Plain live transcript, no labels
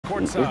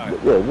courtside. Yeah,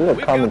 this is a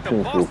We've common got the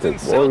team Boston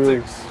for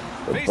Warriors,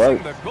 Celtics the facing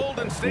Bucks. the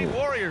Golden State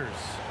Warriors.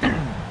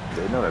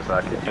 They know that's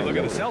not You look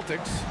at the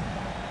Celtics.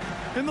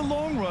 In the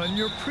long run,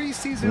 your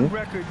preseason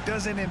record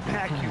doesn't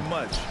impact you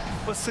much,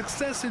 but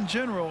success in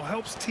general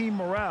helps team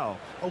morale.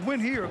 A win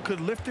here could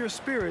lift their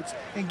spirits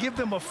and give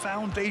them a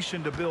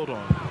foundation to build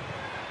on.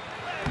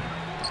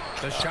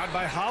 The shot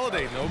by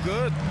Holiday, no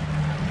good.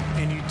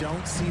 And you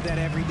don't see that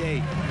every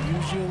day.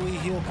 Usually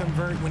he'll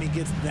convert when he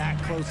gets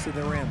that close to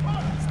the rim.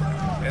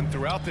 And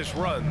throughout this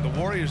run, the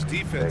Warriors'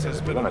 defense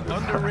has been an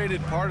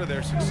underrated part of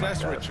their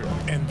success, Richard.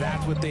 And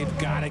that's what they've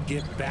got to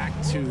get back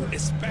to,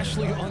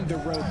 especially on the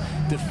road.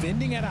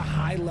 Defending at a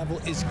high level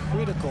is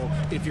critical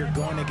if you're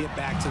going to get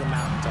back to the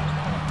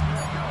mountaintop.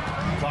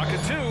 Clock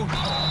at 2.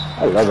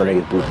 I love when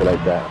niggas do shit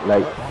like that.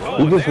 Like,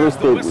 he just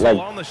wasted like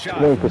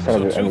 20%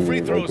 of his So 2 free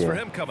energy throws right for there.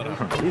 him coming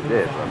up. He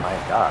did, but my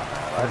God,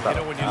 man.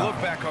 You know, when you look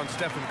back on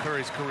Stephen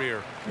Curry's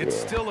career, it's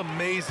still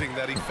amazing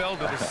that he fell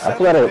to the I seventh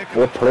forgot pick.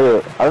 what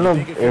player. I don't know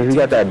if he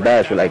got that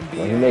badge, but like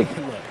when you make,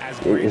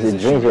 it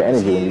drains your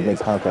energy when you make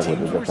contact with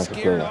the defensive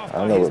player. I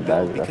don't know what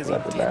badge. I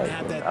forgot the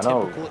badge. I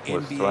know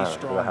what's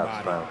strong. You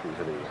have strong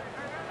usually.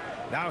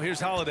 Now here's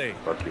Holiday.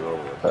 Fuck you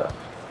over with that.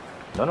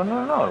 No.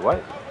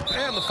 What?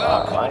 And the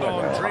foul called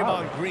on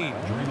Draymond Green.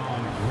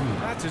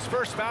 That's his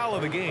first foul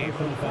of the game.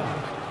 First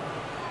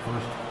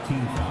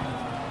team foul.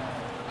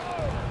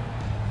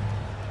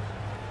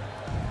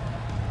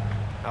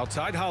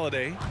 Outside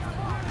Holiday.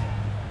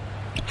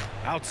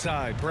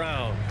 Outside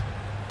Brown.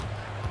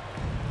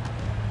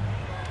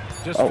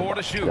 Just 4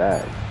 to shoot.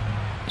 A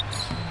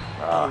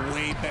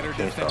way better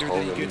defender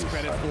than he gets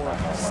credit for,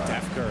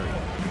 Steph Curry.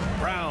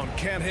 Brown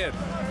can't hit.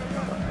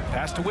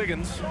 Pass to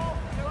Wiggins.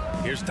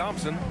 Here's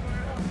Thompson.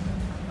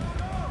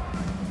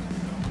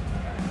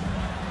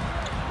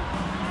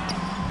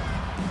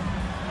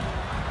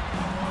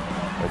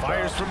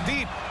 Fires from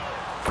deep.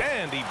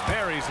 And he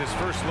buries his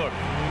first look.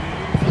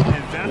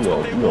 And that's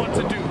what they want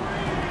to do.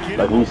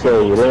 Like we say,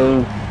 it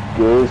ain't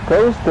good as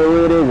close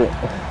to it, is it?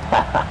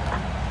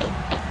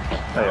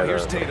 Yeah,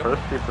 here's the Tatum.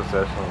 first 3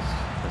 possessions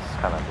is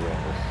kind of doing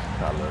this.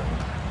 Not learning.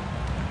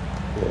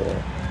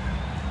 Yeah.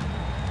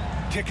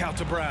 Kick out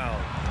to Brown.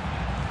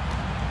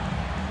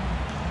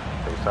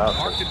 Face out.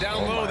 Marked it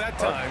down low that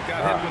time.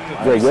 Got hit with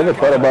the Yeah, you ever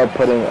thought about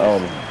putting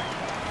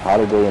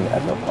Holiday in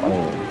at the,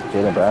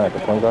 Jaylen Brown at the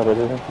point guard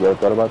position? You ever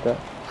thought about that?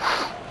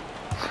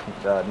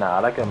 Nah, I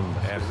like him.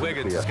 And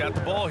Wiggins has got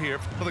the ball here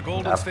for the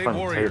Golden State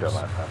Warriors.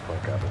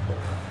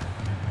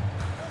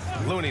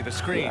 Looney, the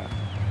screen.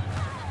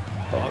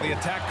 On the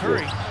attack,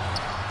 Curry.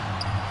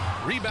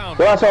 Rebound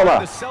by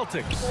the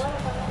Celtics.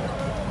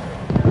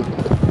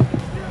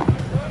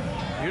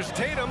 Here's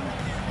Tatum.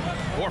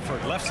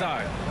 Horford, left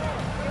side.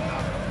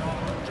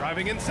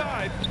 Driving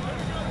inside.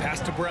 Pass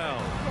to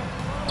Brown.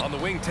 On the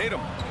wing,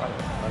 Tatum.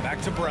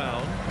 Back to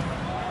Brown.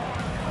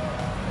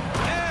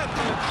 And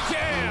the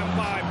jam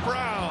by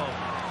Brown.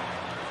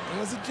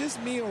 Was it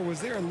just me, or was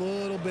there a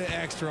little bit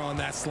extra on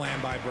that slam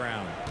by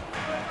Brown?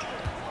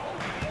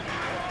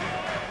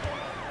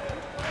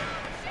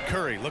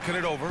 Curry looking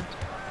it over.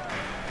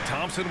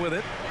 Thompson with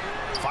it.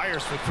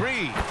 Fires for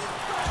 3.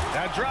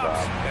 That drops,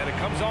 and it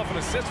comes off an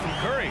assist from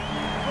Curry.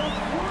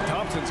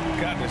 Thompson's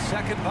gotten his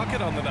second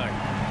bucket on the night.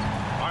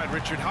 All right,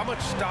 Richard, how much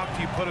stock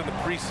do you put in the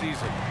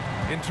preseason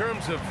in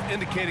terms of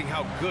indicating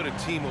how good a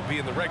team will be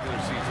in the regular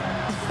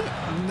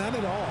season? None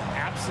at all.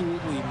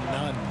 Absolutely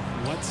none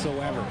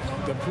whatsoever.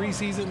 The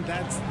preseason,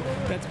 that's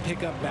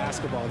pickup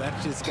basketball.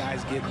 That's just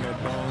guys getting their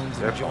bones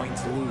and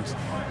joints loose.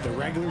 The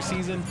regular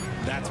season,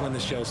 that's when the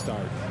show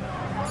starts.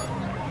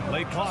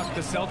 Late clock,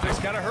 the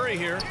Celtics got to hurry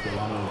here.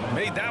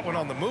 Made that one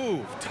on the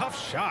move. Tough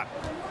shot.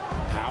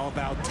 How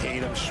about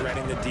Tatum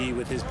shredding the D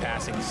with his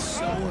passing?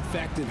 So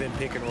effective in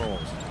pick and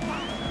rolls.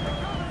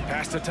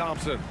 Pass to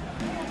Thompson.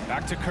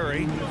 Back to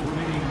Curry.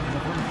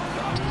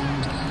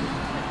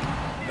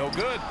 No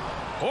good.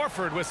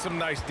 Horford with some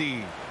nice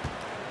D.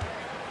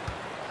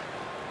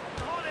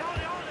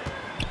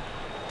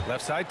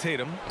 Left side,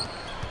 Tatum.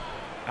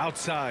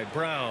 Outside,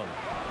 Brown.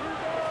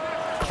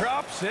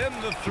 Drops in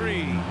the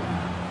 3.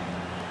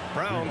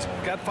 Brown's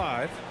got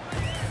 5.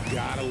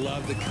 Gotta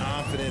love the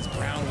confidence.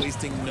 Brown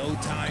wasting no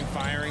time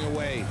firing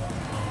away.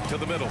 To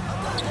the middle.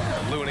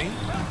 Looney.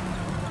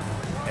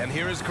 And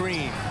here is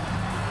Green.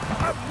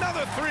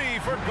 Another 3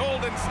 for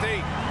Golden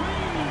State.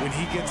 When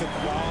he gets a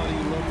quality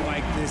look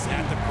like this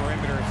at the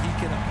perimeter, he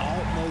can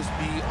almost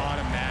be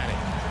automatic.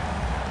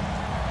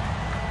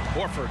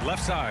 Horford,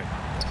 left side.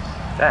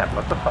 Damn,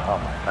 what the fuck? Oh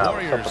my God.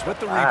 Warriors with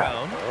the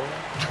rebound.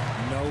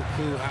 No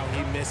clue how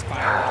he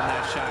misfired on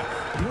that shot.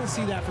 You don't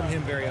see that from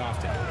him very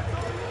often.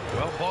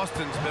 Well,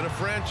 Boston's been a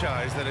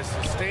franchise that has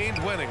sustained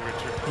winning,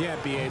 Richard. Yeah,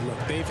 B.A., look,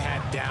 they've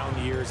had down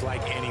years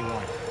like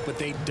anyone, but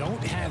they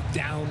don't have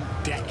down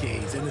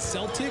decades. And the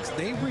Celtics,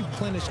 they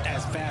replenish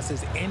as fast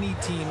as any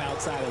team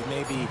outside of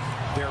maybe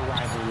their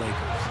rival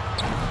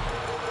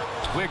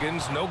Lakers.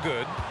 Wiggins, no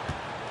good.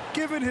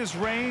 Given his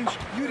range,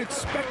 you'd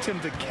expect him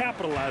to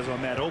capitalize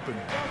on that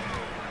opening.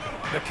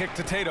 The kick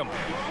to Tatum.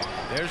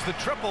 There's the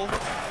triple.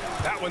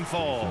 That one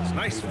falls.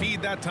 Nice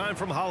feed that time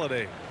from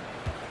Holiday.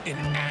 An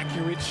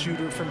accurate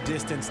shooter from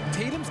distance.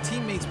 Tatum's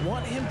teammates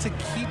want him to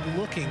keep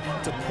looking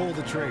to pull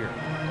the trigger.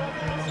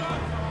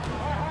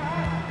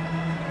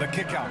 The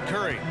kick out,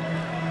 Curry.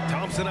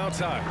 Thompson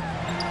outside.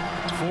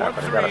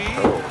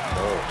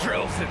 4-3.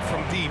 Drills it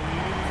from deep.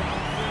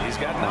 He's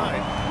got 9.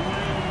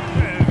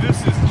 Man, this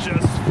is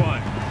just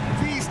fun.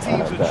 These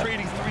teams are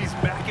trading threes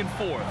back and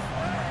forth.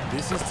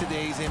 This is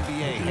today's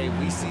NBA. Hey,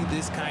 we see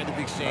this kind of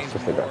exchange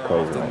more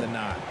often than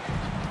not.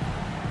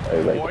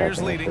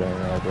 Warriors leading.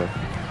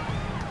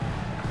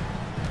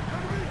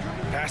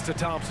 Pass to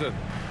Thompson.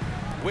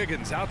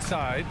 Wiggins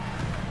outside.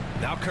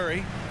 Now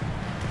Curry.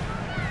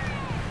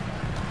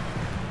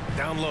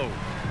 Down low.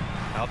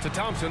 Out to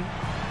Thompson.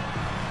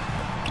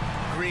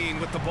 Green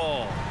with the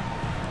ball.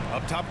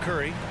 Up top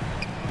Curry.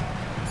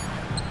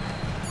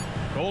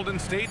 Golden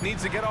State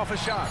needs to get off a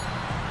shot.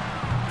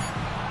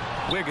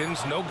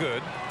 Wiggins no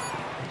good.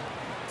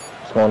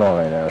 What's going on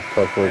right now? It's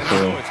plus 14. And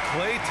so it's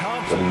Klay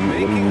Thompson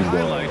making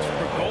highlights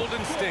for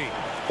Golden State.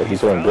 Is he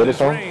doing good or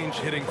something? Range,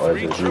 hitting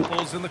 3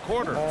 triples in the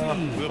quarter.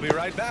 We'll be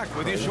right back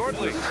with you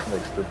shortly.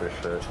 Like stupid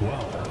shit.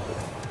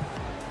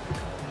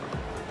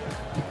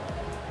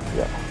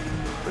 Yeah.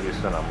 Pretty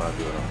soon I'm not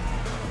doing them.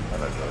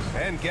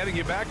 And getting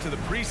you back to the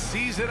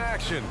preseason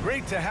action.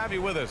 Great to have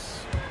you with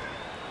us.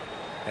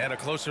 And a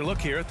closer look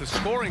here at the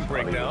scoring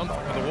breakdown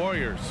for the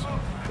Warriors.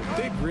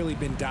 They've really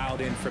been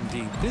dialed in from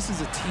deep. This is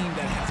a team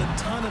that has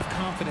a ton of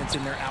confidence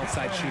in their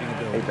outside shooting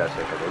ability.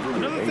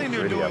 Another thing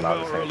they're doing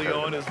well early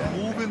on is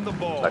moving the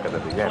ball,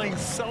 playing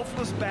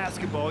selfless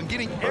basketball, and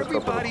getting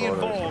everybody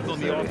involved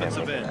on the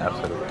offensive end.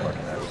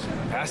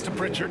 Pass to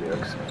Pritchard.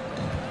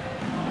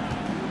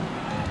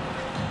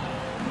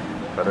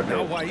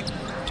 Now White.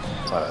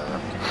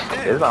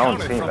 It's my own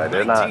team. Like,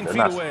 they're not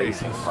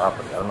spacing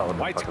properly. I don't know what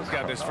the White's fuck is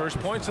got his first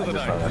points of the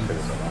night.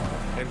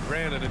 And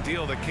granted, a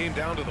deal that came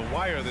down to the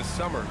wire this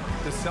summer.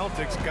 The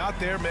Celtics got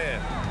their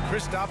man,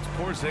 Kristaps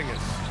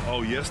Porzingis.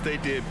 Oh, yes, they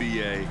did,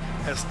 B.A.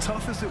 As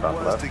tough as it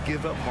was to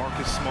give up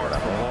Marcus Smart for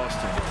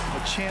Boston,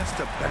 a chance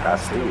to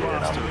balance the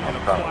roster and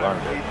acquire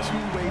a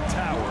two-way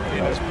tower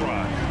in his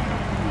prime.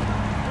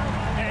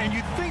 And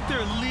you'd think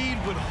their lead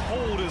would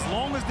hold as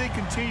long as they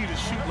continue to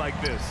shoot like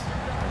this.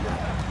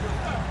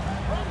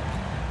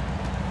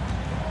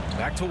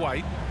 Back to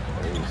White.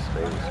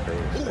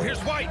 Space. Ooh, here's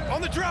White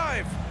on the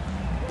drive.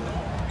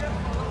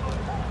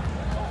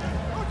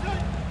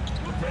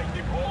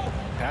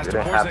 Pass to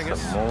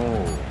Porzingis.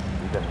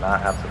 You did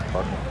not have to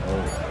fucking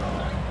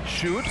move.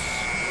 Shoots.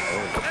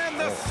 And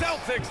the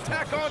Celtics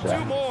tack on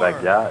 2 more.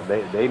 Like, yeah,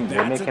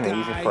 they're making it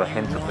easy for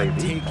him to play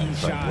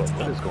defense. Like,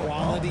 what is going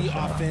on? Quality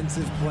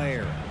offensive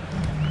player.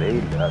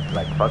 They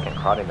like fucking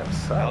crowding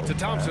themselves. Out to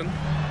Thompson.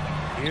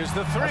 Here's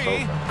the 3.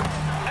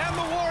 And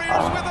the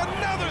Warriors with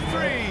another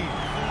 3.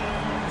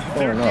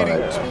 They're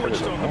getting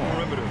torched on the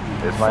perimeter.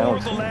 It's my own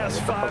team. The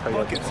last 5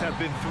 buckets have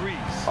been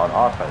threes. On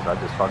offense, I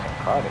just fucking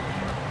crowding.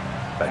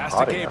 Pass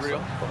to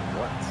Gabriel.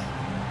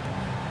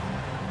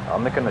 I'll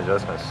make an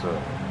adjustment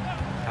soon.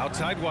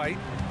 Outside White.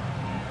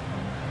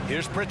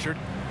 Here's Pritchard.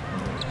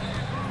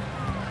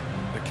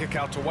 The kick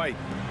out to White.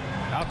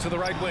 Out to the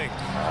right wing.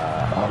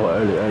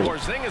 Early.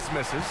 Porzingis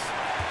misses.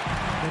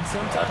 And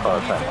sometimes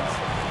on defense,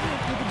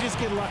 you can just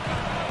get lucky.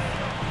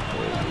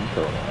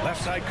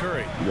 Left side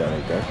Curry. You gotta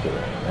make that shit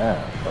right now.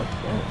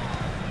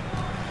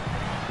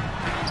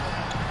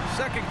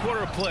 Second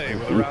quarter of play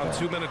with around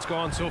 2 minutes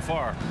gone so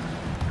far.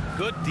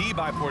 Good D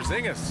by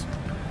Porzingis.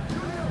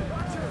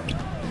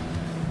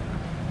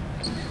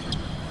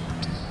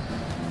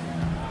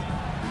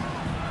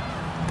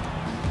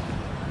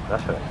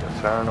 That's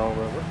a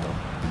turnover. What the?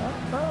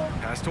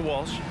 Pass to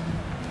Walsh.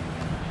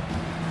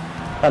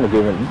 Kind of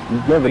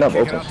he's giving up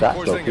open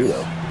shots though too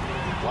though.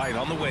 White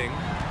on the wing.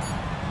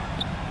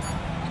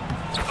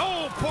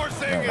 Oh,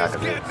 Porzingis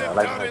getting it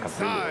done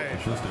inside.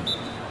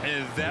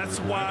 And that's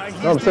why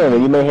he's I'm saying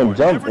when you made him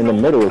jump in the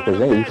middle with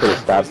Porzingis, you could have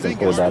stopped and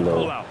pulled that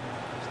little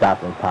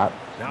stop and pop.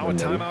 Now a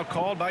timeout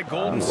called by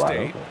Golden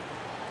State.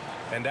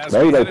 And as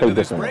we head into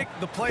this break,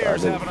 the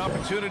players have an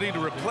opportunity to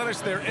replenish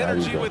their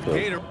energy with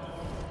Gator.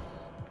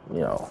 You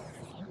know,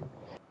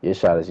 your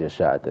shot is your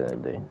shot at the end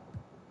of the day.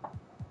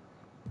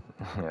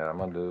 Yeah, I'm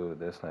gonna do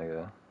this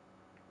nigga.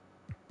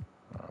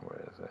 Where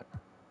is it?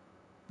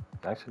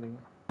 Actually,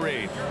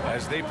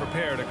 as they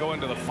prepare to go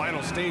into the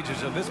final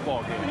stages of this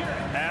ball game.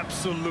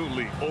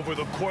 Absolutely. Over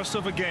the course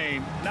of a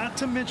game, not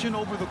to mention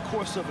over the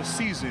course of a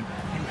season,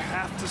 you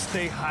have to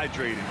stay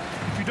hydrated.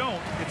 If you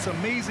don't, it's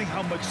amazing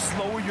how much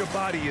slower your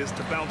body is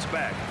to bounce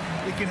back.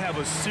 It can have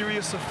a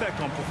serious effect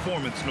on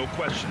performance, no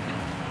question.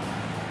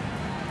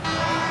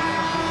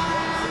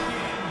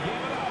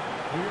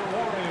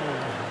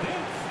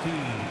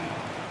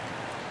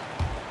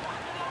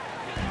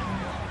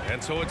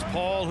 And so it's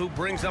Paul who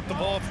brings up the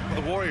ball for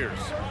the Warriors.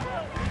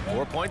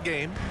 4-point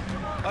game.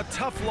 A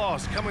tough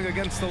loss coming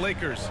against the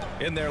Lakers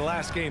in their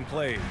last game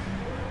played.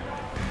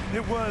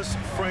 It was,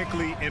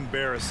 frankly,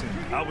 embarrassing.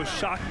 I was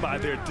shocked by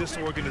their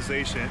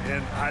disorganization,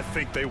 and I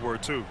think they were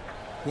too.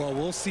 Well,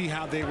 we'll see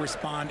how they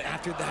respond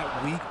after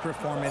that weak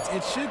performance.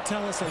 It should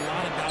tell us a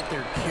lot about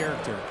their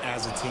character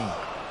as a team.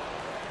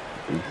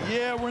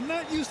 Yeah, we're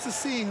not used to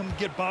seeing him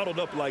get bottled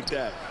up like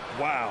that.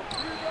 Wow.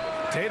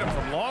 Tatum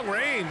from long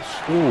range.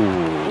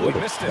 Ooh, He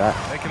missed it,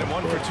 making it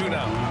 1 for 2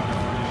 now.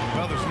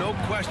 Well, there's no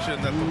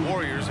question that the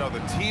Warriors are the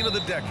team of the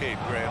decade,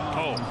 Grant.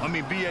 Oh, I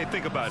mean, B.A.,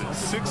 think about it.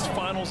 6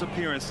 finals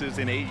appearances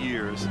in 8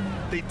 years.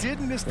 They did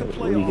miss the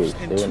playoffs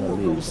in 2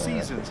 of those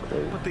seasons,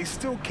 but they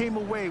still came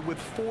away with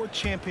 4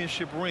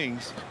 championship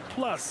rings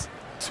plus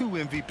 2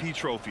 MVP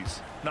trophies.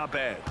 Not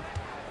bad.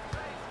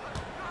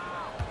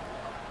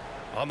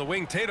 On the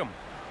wing, Tatum.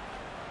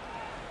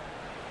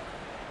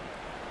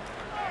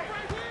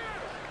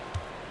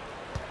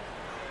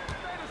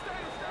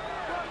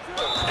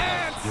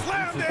 And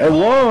slammed it. And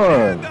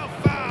one. And the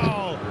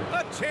foul.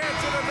 A chance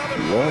at another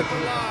goal at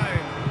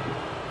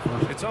the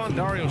line. It's on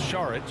Dario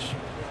Saric.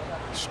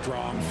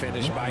 Strong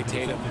finish by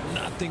Tatum.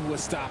 Nothing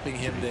was stopping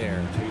him there.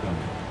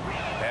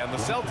 And the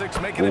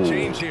Celtics making a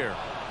change here.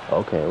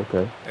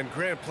 Okay. And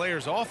Grant,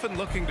 players often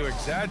looking to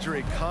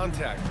exaggerate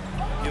contact.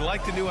 You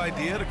like the new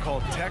idea to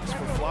call techs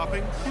for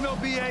flopping? You know,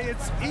 B.A.,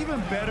 it's even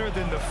better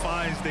than the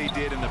fines they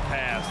did in the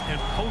past and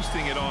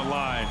posting it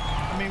online.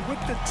 I mean, with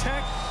the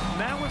tech,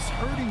 now it's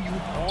hurting you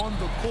on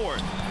the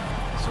court.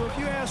 So if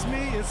you ask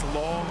me, it's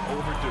long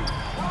overdue.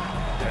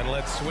 And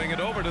let's swing it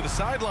over to the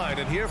sideline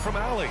and hear from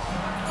Allie.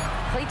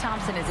 Klay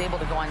Thompson is able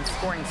to go on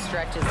scoring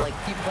stretches like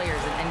few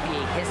players in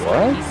NBA history.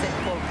 What? He said,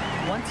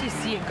 quote, once you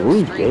see it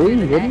go straight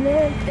through the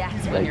net,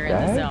 that's when like you're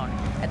that? in the zone.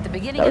 At the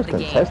beginning That of the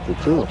was game, contested,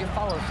 too. hold your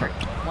follow through.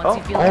 Once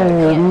you feel like Oh, you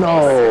can't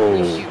no.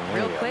 miss, you shoot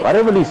real quick. Why did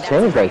everybody That's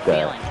change a great like that?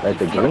 feeling. Like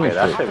the You feel green like shit.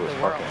 top That of was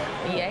the world.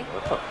 fucking. BA?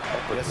 What the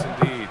heck was Yes,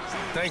 that? indeed.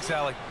 Thanks,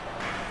 Allie.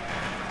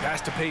 Pass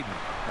to Peyton.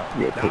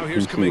 Yeah, Now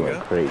here's PC went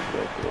Kuminga. crazy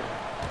right there.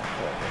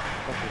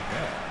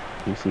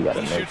 PC got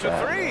to He make shoots a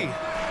that. three.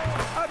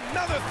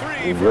 Another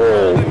three for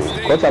Whoa. Golden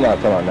State. What's I'm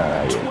talking about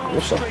now? 12 What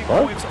the straight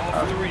fuck? points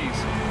off threes.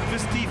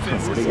 This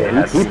defense is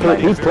Yeah,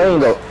 he's playing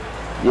though.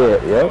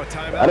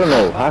 Yeah. I don't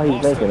know how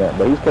he's making that,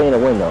 but he's playing to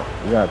win though.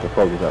 You have to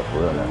focus up for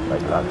real now.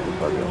 Like lock the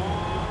fuck in.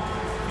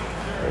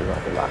 Yeah, you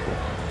have to lock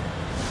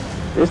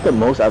it. This is the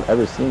most I've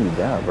ever seen you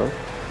down, bro.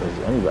 There's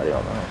anybody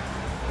on that.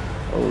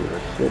 Holy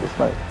shit, it's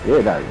like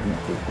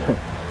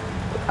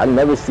I've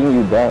never seen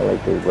you down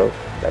like this, bro.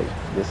 Like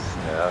this.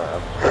 Yeah,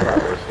 I've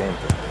never seen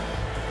it.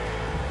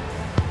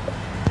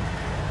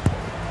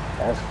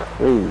 That's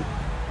crazy.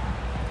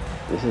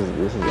 This is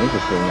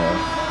interesting, man.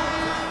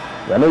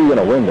 I know you're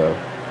gonna win though.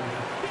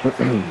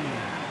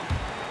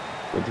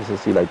 But just to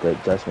see like the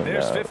adjustment.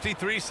 There's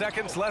 53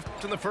 seconds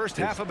left in the first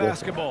half of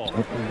basketball.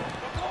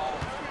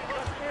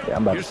 Yeah,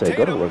 I'm about Here's to say,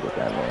 go to Tatum. work with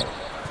that, man.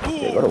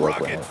 Yeah, Ooh, go to work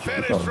with rocket him.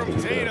 finish He's gonna from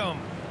take you Tatum.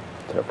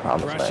 to the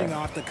promised Brushing land.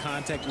 off the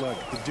contact. Look,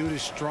 the dude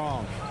is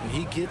strong. When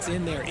he gets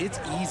in there, it's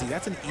easy.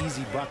 That's an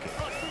easy bucket.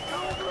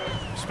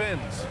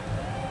 Spins.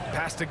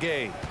 Pass to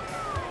Gay.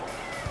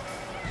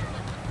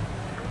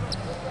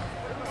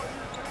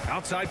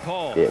 Outside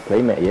Paul. Yeah,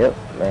 play man. Yep,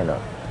 man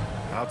up.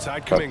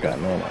 Outside Fuck that,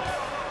 Kuminga. man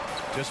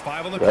up. Just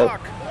 5 on the Yep.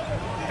 clock.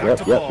 Back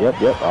to Paul.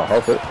 Yep. I'll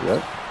help it.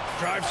 Yep.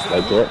 Drives to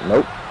Right the there.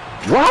 Nope.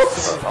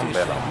 What? I'm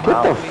betting Get the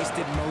out.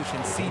 Wasted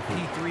motion.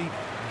 CP3.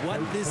 What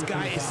this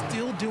guy is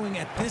still doing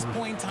at this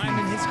point in time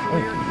in his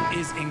career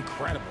is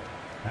incredible.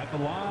 At the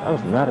line. That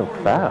was not a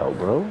foul,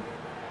 bro.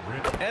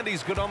 And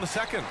he's good on the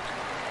second.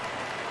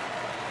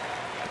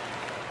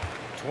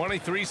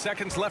 23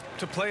 seconds left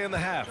to play in the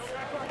half.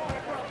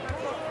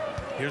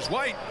 Here's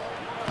White.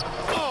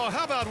 Oh,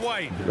 how about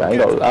White? I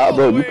ain't gonna lie,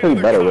 bro. You play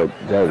better with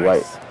Jay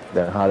White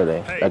than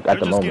Holiday. Hey, Like they're at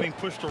the just moment. getting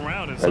pushed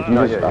around Like inside.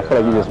 you just, I feel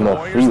like you're just more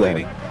Warriors free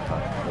leading. than.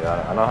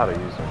 Yeah, I know how to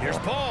use them. Here's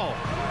Paul.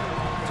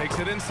 Takes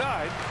it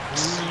inside.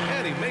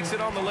 And he makes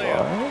it on the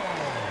layup.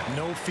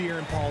 No fear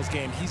in Paul's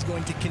game. He's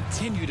going to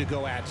continue to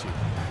go at you.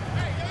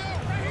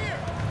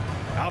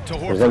 Out to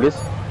Porzingis?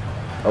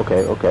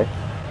 Horford. Okay.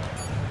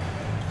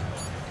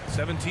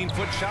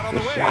 17-foot shot on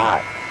the Good way.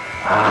 shot.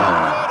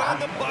 Good on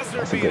the buzzer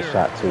That's a beater. good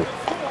shot too.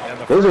 And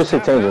the Those are first shit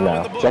half changing now in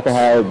now. the books. Second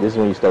half, this is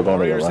when you start going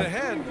to your Warriors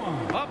run.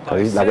 ahead. Up So by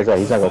he's, like I said,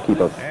 he's not gonna keep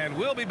up. And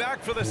we'll be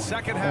back for the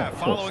second half Yeah,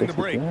 following the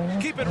break.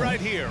 60. Keep it right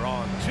here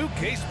on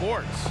 2K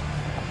Sports.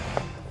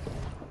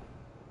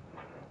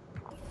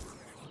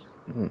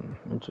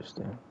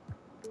 Interesting.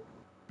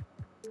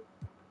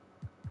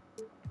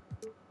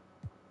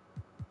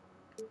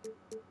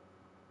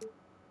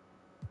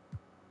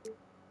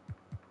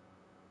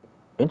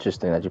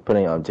 Interesting that you're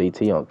putting on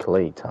JT on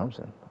Klay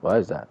Thompson. Why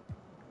is that?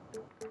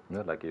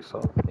 Yeah, like you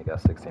saw, he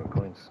got 16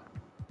 points.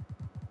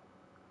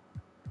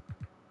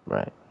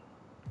 Right.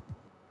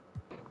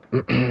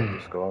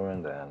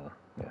 Scoring, then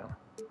yeah.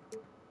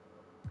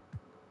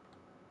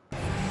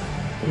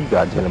 You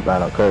got Jalen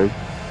Brown on Curry.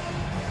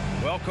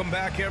 Welcome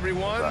back,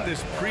 everyone. Right.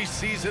 This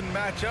preseason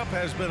matchup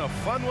has been a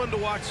fun one to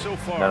watch so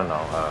far. No,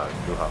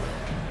 Drew Holiday.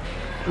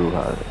 Drew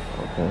Holiday.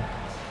 Okay.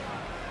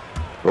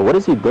 But what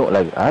is he doing?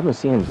 Like I haven't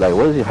seen him. Like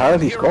what is he? How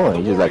is he scoring?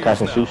 He's just like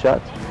catching shoot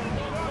shots.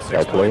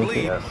 Like 6-point Klay.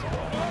 lead.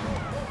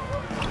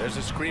 Yes. There's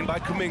a screen by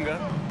Kuminga.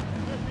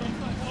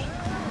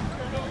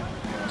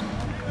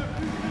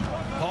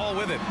 Paul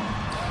with it.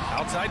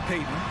 Outside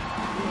Peyton.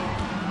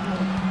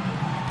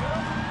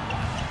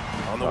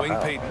 On the wing,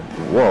 Peyton.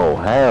 Whoa,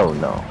 hell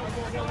no.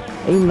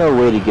 Ain't no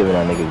way to give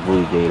that nigga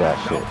Blue Jay that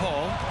Now shit.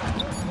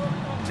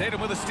 Paul.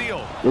 Tatum with a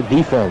steal. The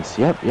defense,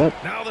 yep.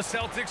 Now the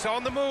Celtics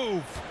on the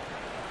move.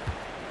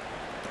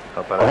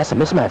 Oh, that's a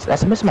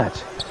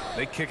mismatch.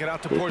 They kick it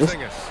out to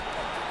Porzingis.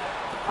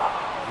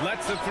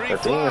 Lets the three The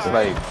thing fly. is,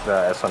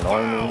 like, it's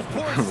annoying me.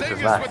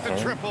 Porzingis with the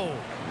triple.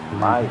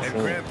 My And team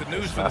Grant, the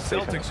news for the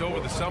Celtics over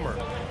the summer.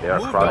 They are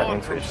Moved crawling on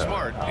into from each other.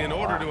 Smart in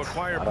order to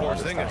acquire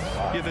Porzingis.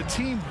 Yeah, the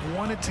team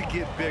wanted to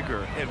get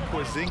bigger, and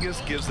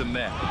Porzingis gives them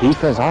that.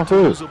 Defense,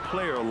 Harper. There's a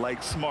player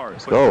like Smart.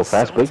 Let's go,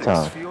 fast break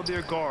time. Feel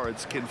their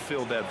guards can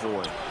fill that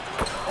void.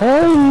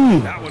 Hey!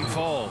 That one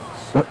falls.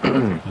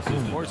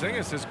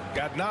 Porzingis has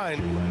got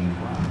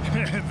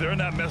 9. They're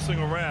not messing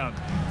around.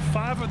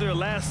 5 of their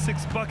last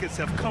 6 buckets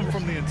have come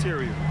from the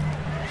interior.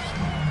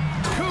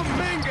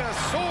 Kuminga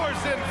soars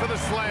in for the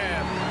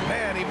slam.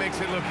 Man, he makes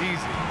it look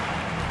easy.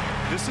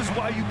 This is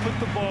why you put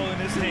the ball in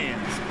his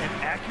hands. An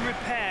accurate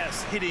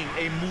pass hitting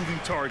a moving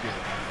target.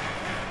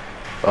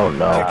 Oh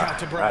no. Kick out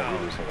to Brown.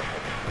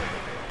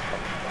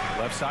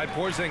 Left side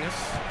Porzingis.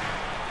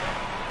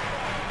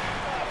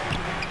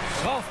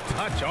 Soft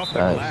touch off the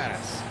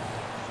glass.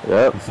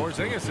 Yep.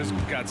 Porzingis has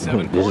got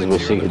 7 This is points where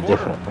here shit in the get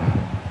quarter.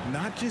 different.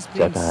 Not just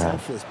being Second half.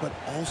 selfless, but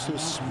also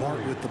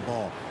smart with the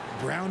ball.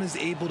 Brown is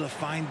able to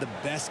find the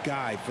best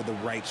guy for the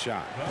right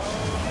shot.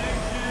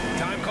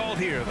 Time called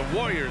here. The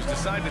Warriors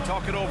decide to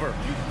talk it over.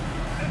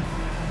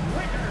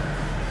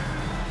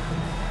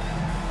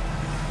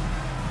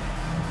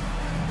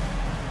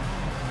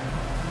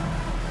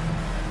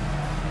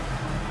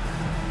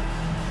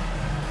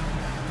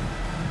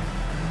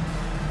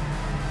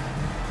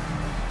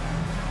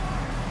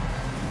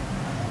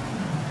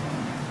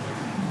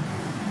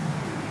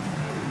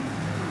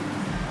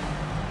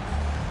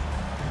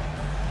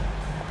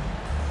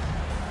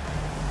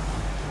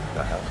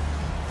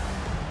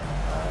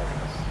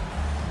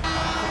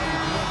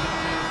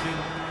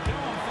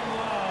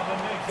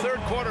 Third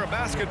quarter of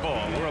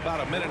basketball. We're about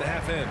a minute and a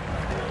half in.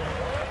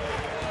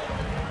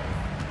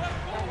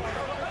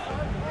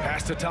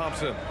 Pass to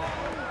Thompson.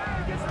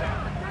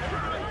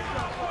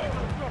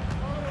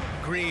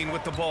 Green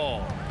with the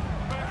ball.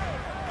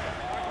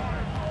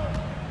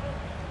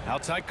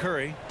 Outside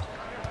Curry.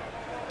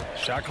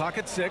 Shot clock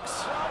at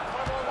 6.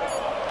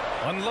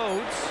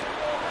 Unloads.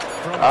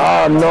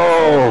 Oh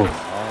no.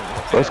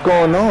 What's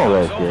going on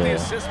right The there?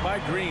 assist by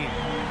Green.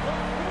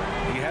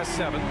 He has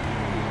 7.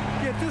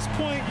 At this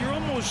point, you're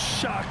almost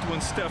shocked when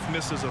Steph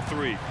misses a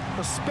 3,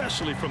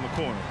 especially from the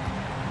corner.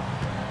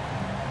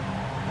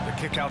 The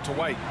kick out to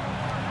White.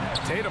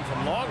 Tatum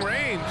from long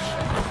range.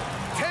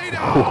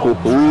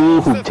 Tatum!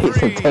 Ooh,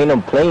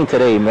 Tatum playing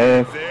today,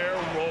 man. They're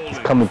rolling. It's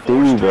coming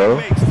through, bro.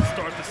 Makes to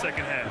start the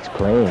second half. It's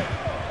playing.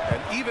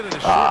 And even in a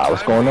short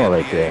What's time going in on the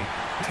right NBA, there?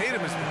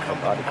 Tatum has become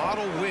the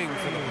model wing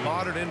for the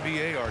modern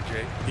NBA,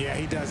 RJ. Yeah,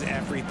 he does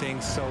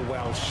everything so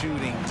well.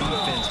 Shooting,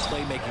 defense,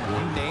 playmaking,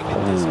 you name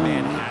it, this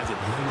man has it.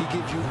 He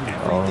gives you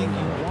everything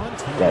you want.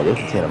 Yeah, they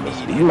can tell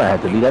him. You might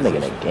have to leave that nigga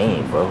in a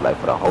game, bro. Like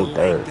for the whole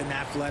third. And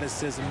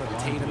athleticism of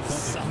Tatum is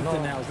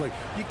something else. Like,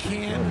 you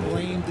can't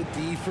blame the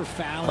D for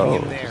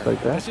fouling him there. Just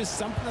like that? That's just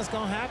something that's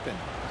going to happen.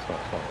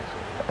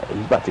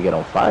 He's about to get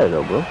on fire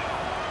though, bro.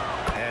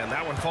 And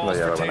that one falls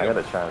for when I get Tatum.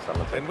 a chance, I'm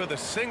gonna take And with a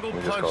single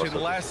just punch go in to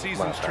last the season's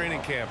last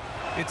training camp,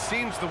 it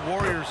seems the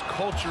Warriors'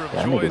 culture of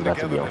That joy nigga's and about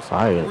to be on togetherness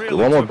fire. really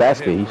One more took a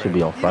basket, hit, he should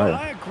be on You know, I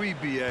fire. agree,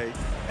 BA,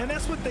 and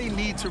that's what they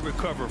need to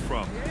recover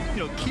from.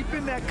 You know,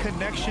 keeping that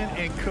connection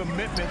and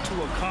commitment to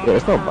a common Yeah,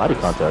 there's no body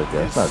purpose contact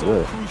there. is That's not so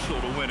good.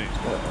 crucial to winning.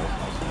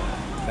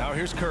 Now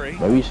here's Curry.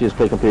 Maybe you should just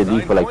play compare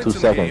D for like 2 points in the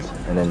seconds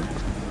game. and then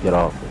get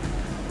off.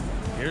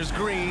 Here's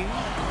Green.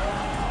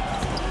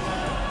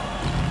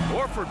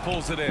 Horford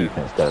pulls it in.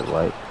 Defense does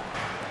right.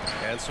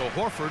 And so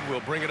Horford will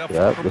bring it up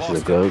Yep, for this is a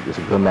Boston.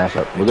 good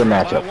matchup. Good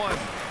matchup.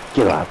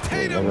 Get out.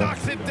 Tatum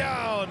knocks it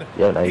down.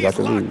 Yeah, now you got He's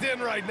the locked lead. in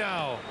right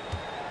now.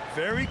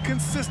 Very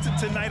consistent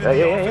tonight at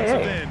the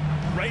offensive end.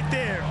 Right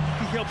there,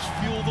 he helps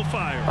fuel the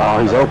fire.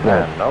 Oh, he's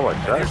open. No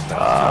Here's adjust.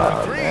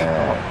 Thompson with a 3.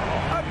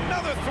 Man.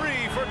 Another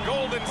 3 for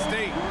Golden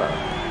State.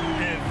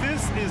 And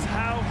this is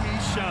how he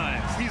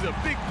shines. He's a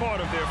big part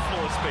of their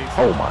floor space.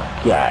 Oh my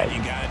God.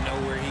 You got to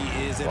know where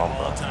he is at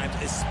all times,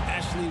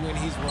 especially when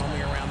he's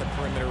roaming around the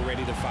perimeter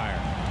ready to fire.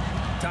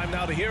 Time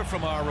now to hear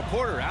from our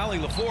reporter, Allie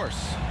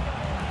LaForce.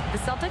 The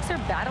Celtics are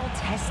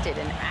battle-tested,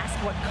 and asked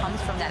what comes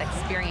from that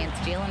experience,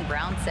 Jaylen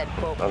Brown said,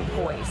 quote,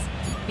 poise.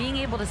 Being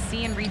able to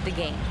see and read the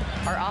game.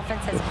 Our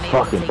offense has been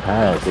able to fucking take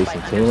pass, leads by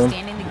Jason Tatum.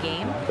 understanding the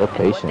game and what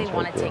patience they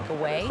want right to there. take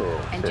away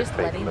and just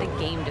letting the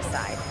game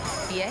decide.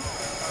 BA?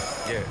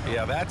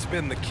 Yeah, that's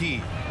been the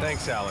key.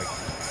 Thanks, Allie.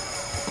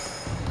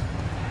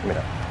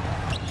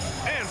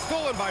 And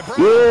stolen by Brown.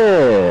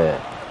 Yeah.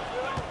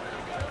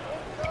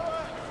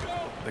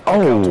 The kick out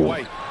to Oh.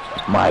 White.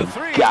 My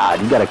God,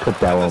 you gotta cook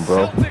that one,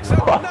 bro. Celtics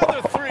have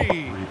another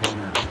 3.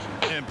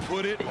 And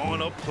put it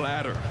on a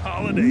platter.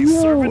 Holiday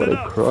Yo, serving what it a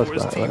up cross for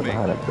his right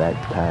behind teammate. a back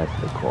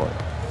pass the court.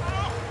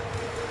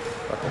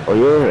 Oh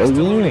yeah, Pass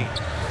to Looney.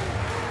 yeah.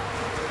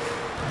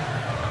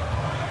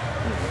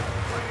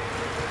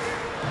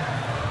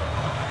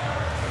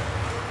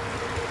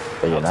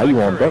 But yeah, now you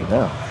warmed up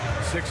now.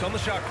 6 on the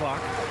shot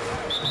clock.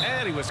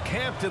 And he was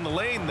camped in the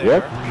lane there.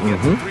 Yep. He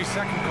gets a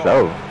 3-second call.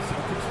 So.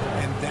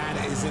 And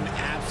that is an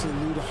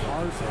absolute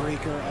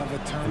heartbreaker of a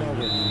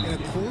turnover. In a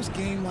close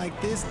game like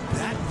this,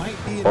 that might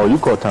be you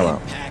call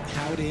timeout. Impact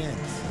how it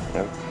ends.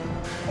 Yep.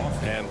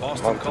 And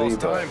Boston calls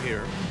time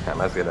here. Can't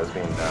as good as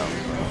being down.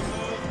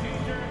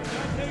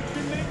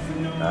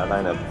 That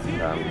lineup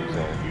I'm using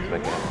is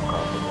making it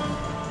uncomfortable.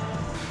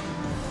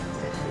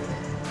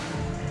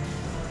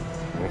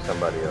 Give me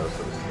somebody else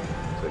to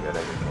get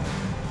everything.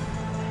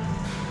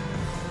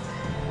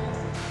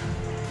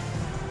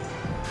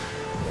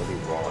 Maybe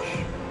Walsh.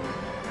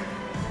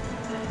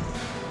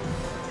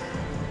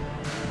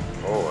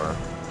 Or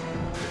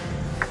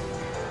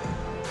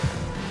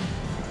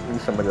maybe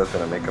somebody else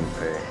gonna make him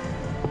pay.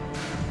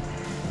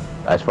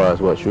 As far as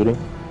what, shooting?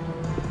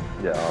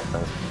 Yeah,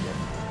 offense.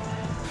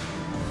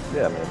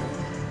 Yeah, maybe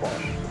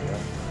Walsh.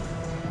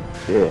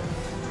 Yeah.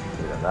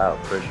 Yeah, now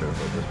pressure,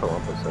 but just for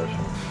one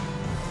possession.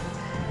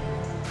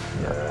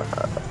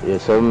 Yeah,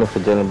 so him for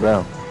Jaylen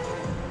Brown.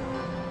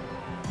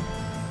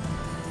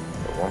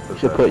 You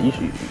should put, you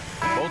should.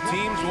 Both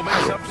teams will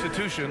make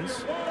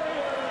substitutions.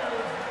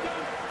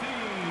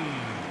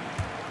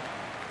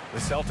 The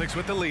Celtics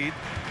with the lead.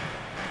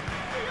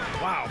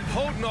 Wow,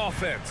 potent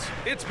offense.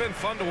 It's been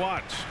fun to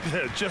watch.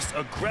 Just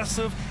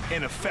aggressive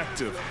and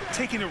effective,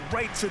 taking it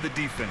right to the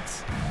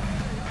defense.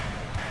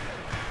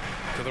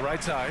 To the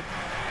right side.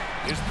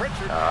 Here's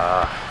Pritchard.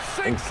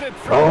 Sinks it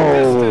from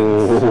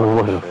distance.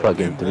 What a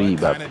fucking three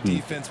by What kind of Pete.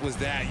 defense was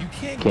that? You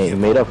can't He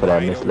made up for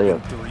that missed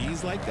layup.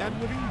 threes like that.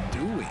 What are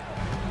you doing?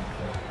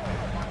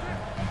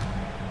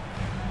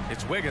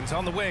 It's Wiggins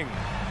on the wing.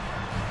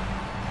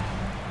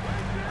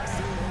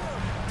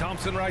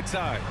 Thompson right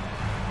side.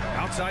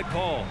 Outside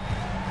Paul.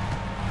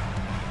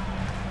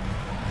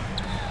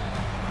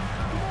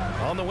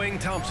 On the wing,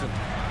 Thompson.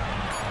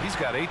 He's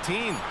got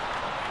 18.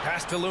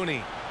 Pass to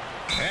Looney.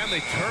 And they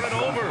turn it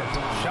over.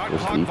 Shot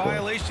clock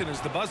violation as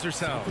the buzzer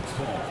sounds.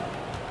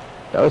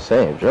 I was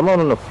saying,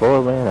 Drummond on the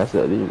floor, man,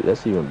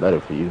 that's even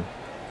better for you.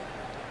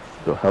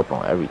 You'll help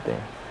on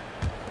everything.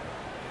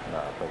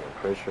 Nah, but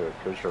pressure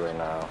right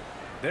now.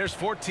 There's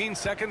 14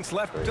 seconds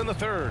left in the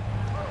third.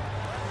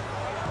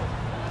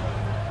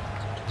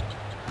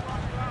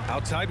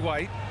 Outside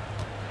White.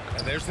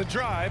 And there's the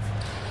drive.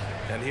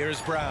 And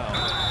here's Brown.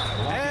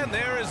 And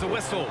there is a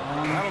whistle.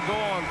 That'll go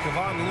on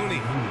Kevon Looney.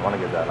 I want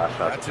to get that last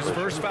shot. That's his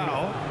first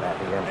foul.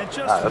 And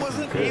just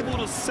wasn't able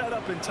to set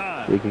up in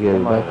time. You can get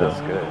it back That's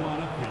up. good.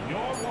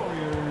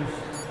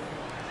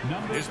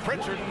 Here's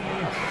Pritchard.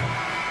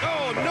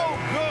 Oh, no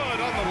good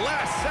on the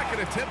last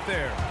second attempt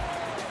there.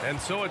 And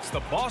so it's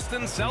the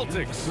Boston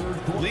Celtics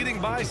leading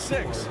by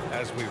 6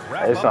 as we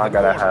wrap up I the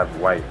gotta quarter. have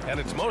White. And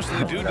it's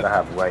mostly due Gotta to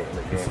have White in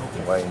the game.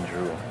 White and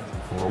Drew.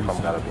 Both of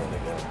them gotta be in the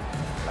game.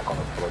 Like on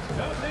the floor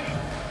tonight.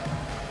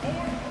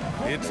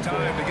 It's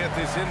time to get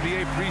this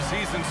NBA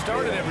preseason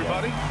started,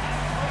 everybody.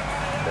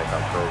 Check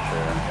on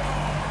pressure.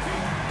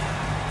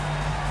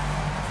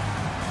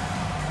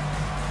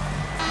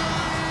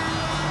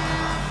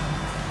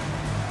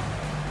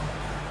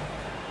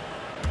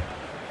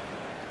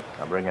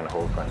 I'm bringing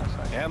Holt for a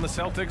second. And the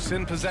Celtics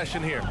in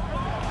possession here.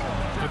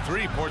 The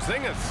three,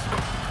 Porzingis.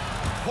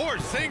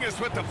 Porzingis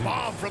with the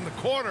bomb from the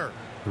corner.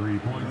 3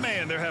 points.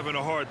 Man, they're having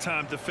a hard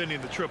time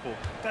defending the triple.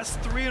 That's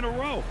 3 in a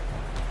row.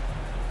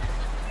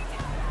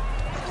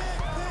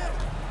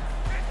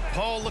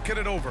 Paul looking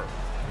it over.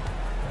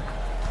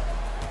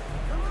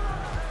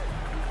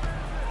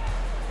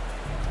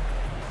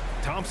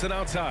 Thompson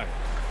outside.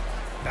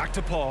 Back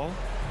to Paul.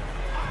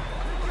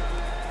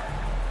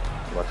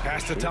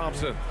 Pass to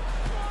Thompson.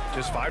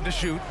 Just 5 to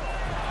shoot.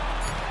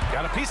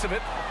 Got a piece of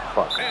it.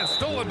 Fuck. And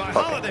stolen by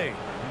Holiday.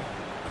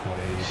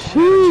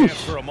 Sheesh.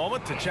 For a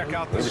moment to check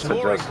out the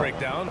scoring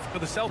breakdown for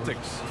the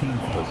Celtics.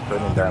 Just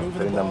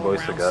putting them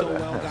boys together.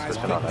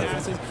 Switching on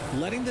passes,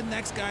 letting the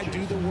next guy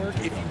do the work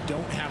if you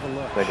don't have a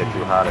look. Make it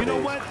too hot. You know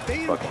what?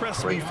 They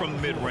impressed me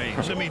from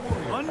mid-range. I mean,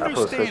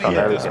 understanding on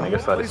that there's everything. I more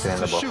just started places saying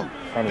to about shoot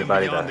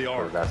anybody than beyond the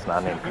arc. that's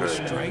not named What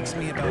Curry. strikes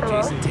me about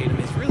Jason Tatum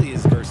is really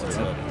his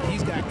versatility.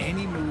 He's got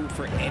any move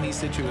for any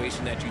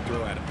situation that you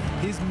throw at him.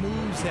 His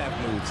moves have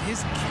moves.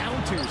 His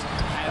counters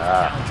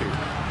have counters.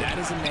 That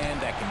is a man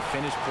that can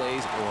finish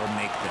plays or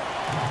make them.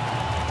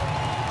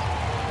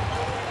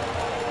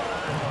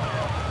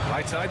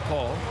 Right side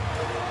Paul.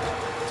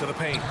 To the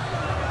paint.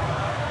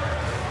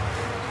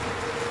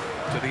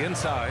 To the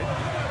inside.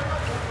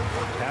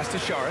 Pass to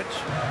Šarić.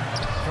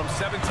 From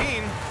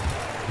 17.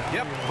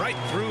 Yep, right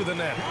through the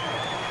net.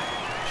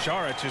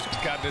 Šarić has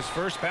gotten his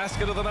first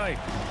basket of the night.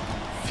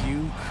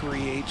 Few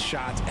create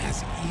shots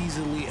as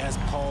easily as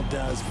Paul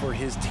does for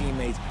his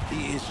teammates.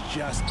 He is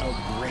just a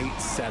great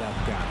setup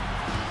guy.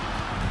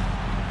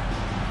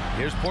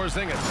 Here's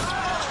Porzingis.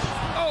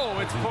 Oh,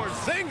 it's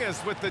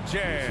Porzingis with the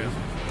jam.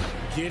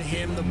 Get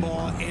him the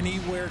ball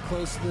anywhere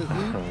close to the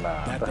hoop.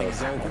 That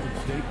thing's over.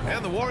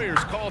 And the Warriors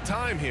call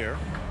time here.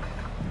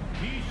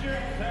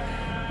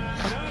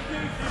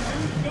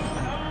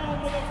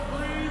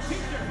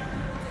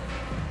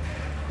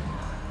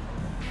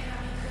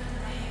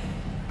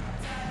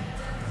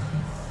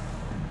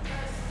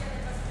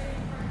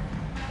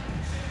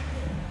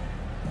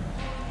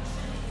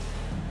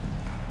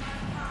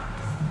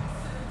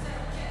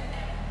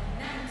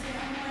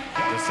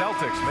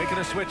 Celtics making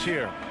a switch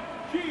here.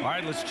 All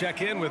right, let's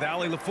check in with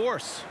Allie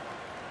LaForce.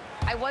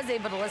 I was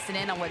able to listen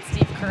in on what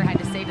Steve Kerr had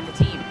to say to the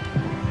team.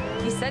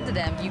 He said to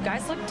them, "You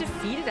guys look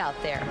defeated out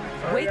there.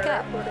 Wake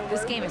up.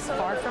 This game is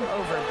far from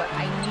over, but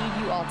I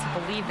need you all to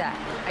believe that.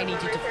 I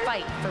need you to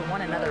fight for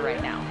one another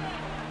right now."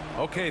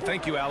 Okay,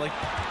 thank you, Allie.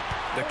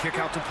 The kick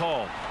out to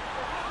Paul.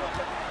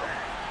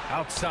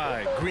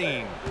 Outside,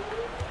 Green.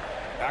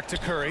 Back to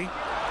Curry.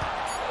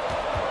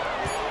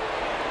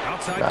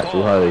 Outside Not Paul.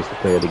 too hard to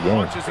play the game.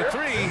 Launches a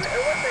three.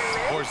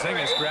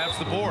 Porzingis grabs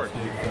the board.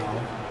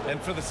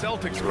 And for the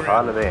Celtics, Grant,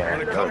 holiday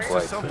when it and comes to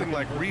like something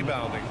like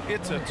rebounding,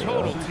 it's a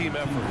total team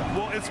effort.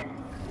 Well, it's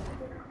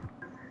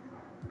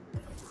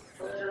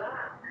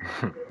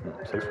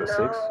 6 for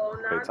 6.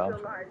 Great time.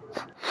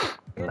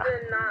 You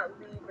did not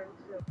leave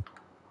until.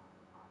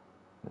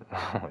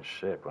 Oh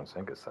shit,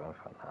 Porzingis 7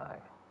 for 9.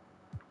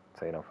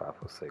 Tatum 5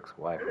 for 6.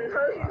 White for No, you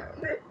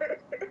 5.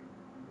 didn't.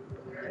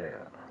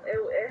 Yeah.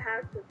 It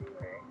has to be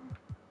right.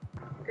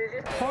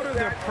 Part of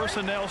their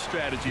personnel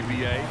strategy,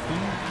 BA.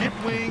 Get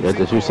wings. Yeah,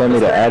 did you send me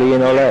the Addy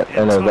and all that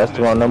and the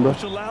restaurant number?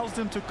 Which allows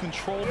them to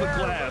control the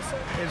glass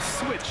and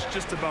switch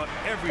just about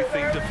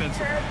everything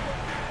defensively.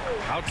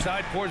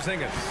 outside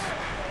Porzingis.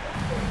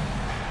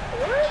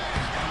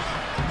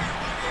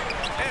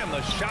 And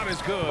the shot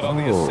is good on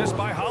the assist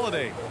by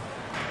Holiday.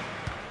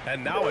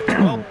 And now a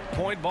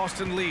 12-point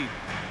Boston lead.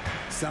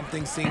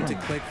 Something seemed to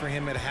click for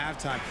him at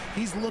halftime.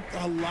 He's looked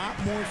a lot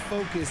more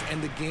focused,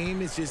 and the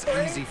game is just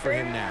easy for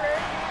him now.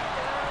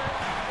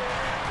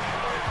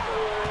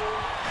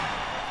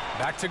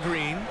 Back to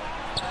Green.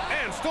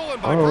 And stolen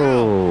by Brown.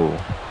 Oh.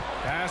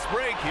 Fast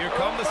break. Here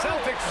come the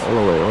Celtics. All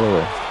the way, all the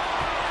way.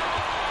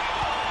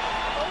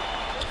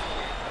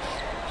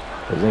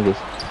 Porzingis.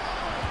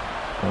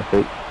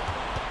 Fake.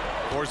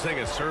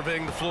 Porzingis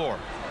surveying the floor.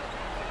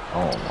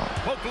 Oh my.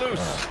 Poke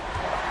loose.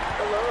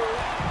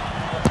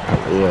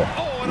 Yeah.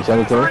 Oh, and You a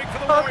send it fast to break him? for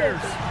the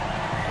Warriors.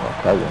 Oh,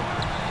 cousin.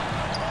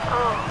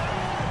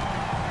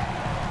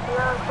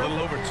 A little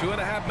over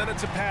 2.5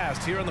 minutes have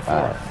passed here in the All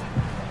fourth.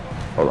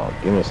 right. Hold on.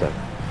 Give me a second.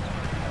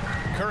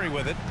 Curry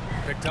with it.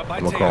 Picked up by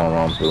I'm going to call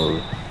him Tatum.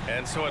 on through.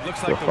 And so it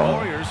looks like the phone.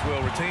 Warriors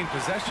will retain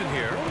possession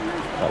here.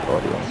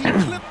 He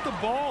clipped the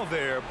ball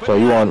there. But So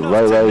you not want enough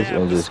white to rice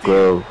nab and the just steal.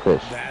 grilled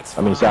fish? That's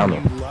I mean fine.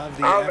 salmon. You love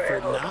the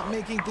effort, not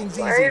making things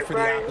easy for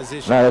the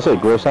opposition. Nah, that's it.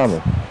 Grilled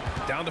salmon.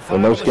 Down to 5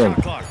 With no on the skin.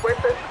 shot clock. With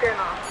the skin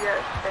off,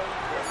 yes,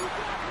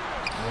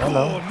 thank I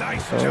know. Oh,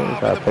 nice So job you in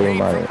gotta the pay paint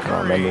my from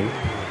Curry. memory.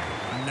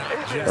 Not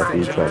That's just a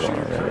you jump try shooter. on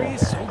it, Curry yeah.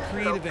 is so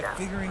creative at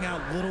figuring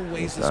out little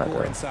ways to Not score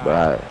that. inside. But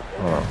alright,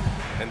 hold on.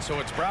 And so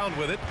it's Brown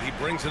with it. He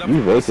brings it up. You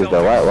for the racist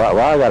though. Celtics.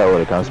 Why I gotta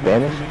order? Come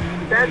Spanish? you.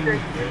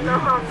 Cedric, you know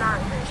I'm not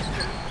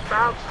racist.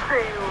 Stop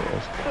playing with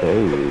That's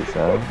crazy,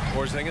 son.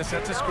 Porzingis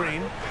sets a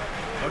screen.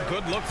 A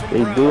good look from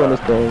They Brown. do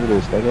understand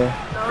this, nigga.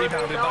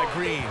 Rebounded by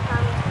Green.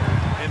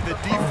 And the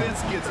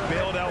defense gets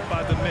bailed out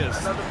by the miss.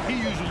 He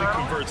usually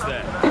converts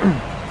that.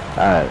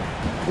 Alright,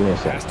 give me a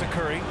Pass second. to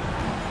Curry.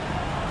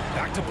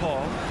 Back to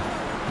Paul.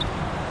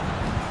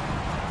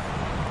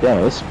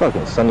 Damn, it's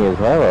fucking sunny as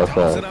hell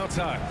Thompson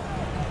outside. outside.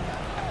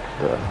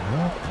 The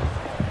hell?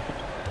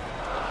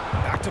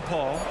 Back to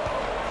Paul.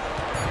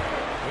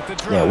 With the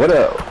drive. Yeah, what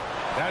a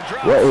That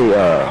drops. what a,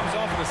 Comes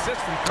off an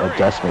assist from Curry.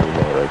 adjustment he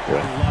made right I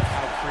there. love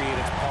how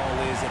creative Paul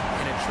is at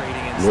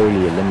penetrating inside.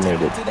 Literally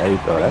eliminated Talented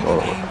everything. at That's all.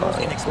 bringing angles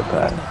and The exploiting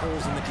pass. the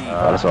holes in the D.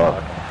 That's all.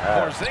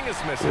 Porzingis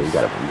misses. Yeah, you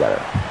gotta.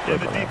 Yeah,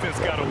 work the on that. defense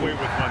got away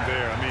with one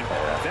there. I mean,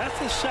 that's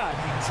a shot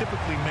he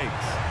typically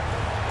makes.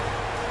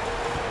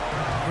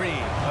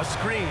 Green, a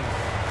screen.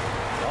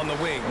 On the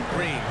wing,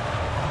 Green.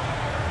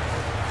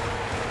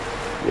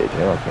 Yeah,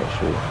 Jalen can't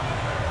shoot.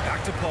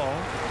 Back to Paul.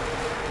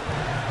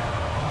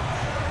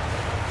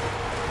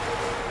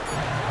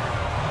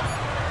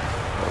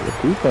 Oh,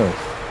 the defense.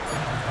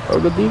 Oh,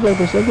 the defense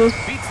for seconds.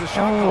 Beats the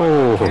shot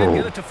Oh. clock. Can't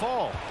get it to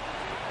fall.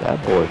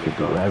 That boy could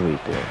do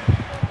everything.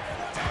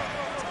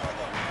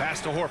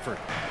 Pass to Horford.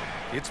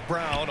 It's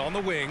Brown on the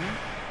wing.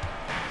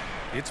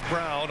 It's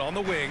Brown on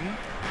the wing.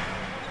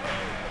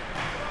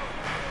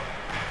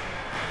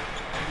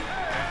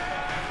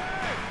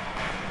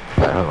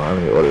 Hold on,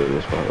 let me order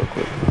this one real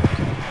quick.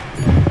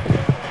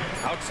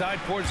 Outside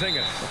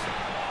Porzingis.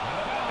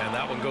 And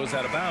that one goes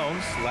out of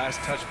bounds. Last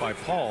touch by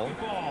Paul.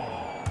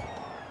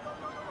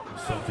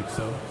 Celtics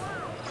out.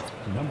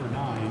 Number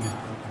 9.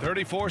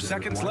 34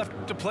 seconds left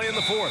to play in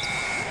the fourth.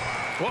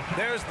 Well,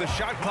 there's the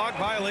shot clock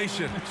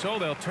violation. So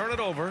they'll turn it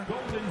over.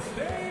 Golden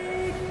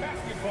State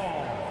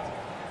basketball.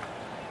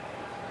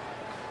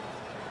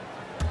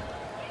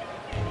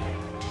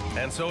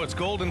 And so it's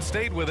Golden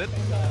State with it.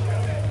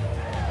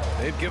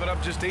 They've given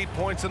up just 8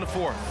 points in the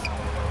fourth.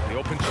 The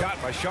open shot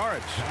by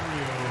Saric.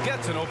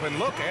 Gets an open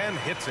look and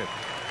hits it.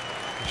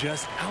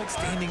 Just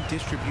outstanding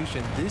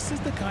distribution. This is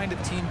the kind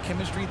of team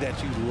chemistry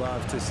that you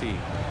love to see.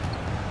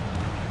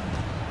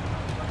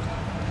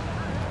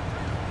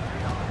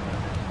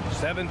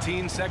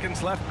 "17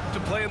 seconds left to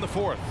play in the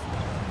fourth.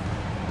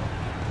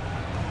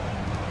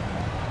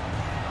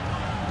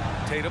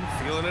 Tatum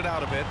feeling it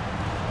out a bit.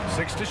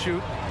 6 to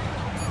shoot.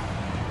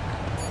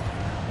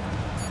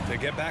 They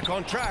get back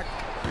on track.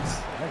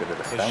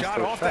 The shot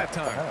off that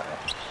time.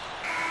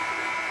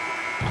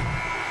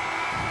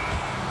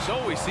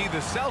 So we see the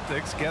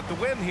Celtics get the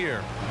win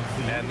here.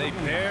 And they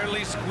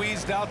barely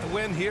squeezed out the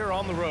win here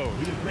on the road.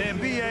 Man,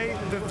 BA,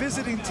 the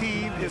visiting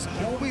team is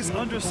always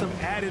under some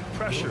added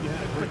pressure,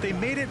 but they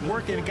made it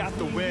work and got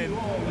the win,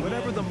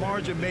 whatever the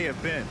margin may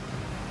have been.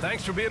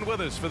 Thanks for being with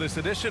us for this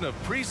edition of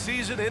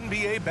preseason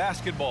NBA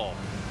basketball.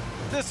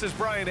 This is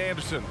Brian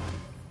Anderson.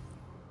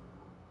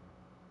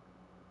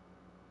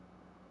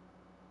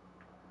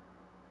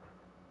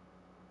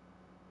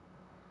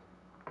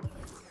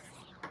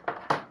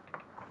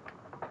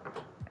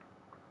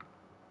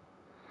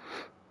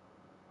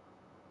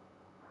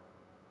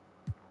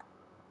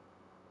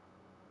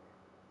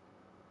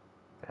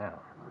 Damn.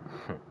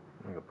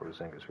 Look at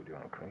Porzingis for doing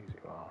crazy.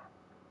 Wow.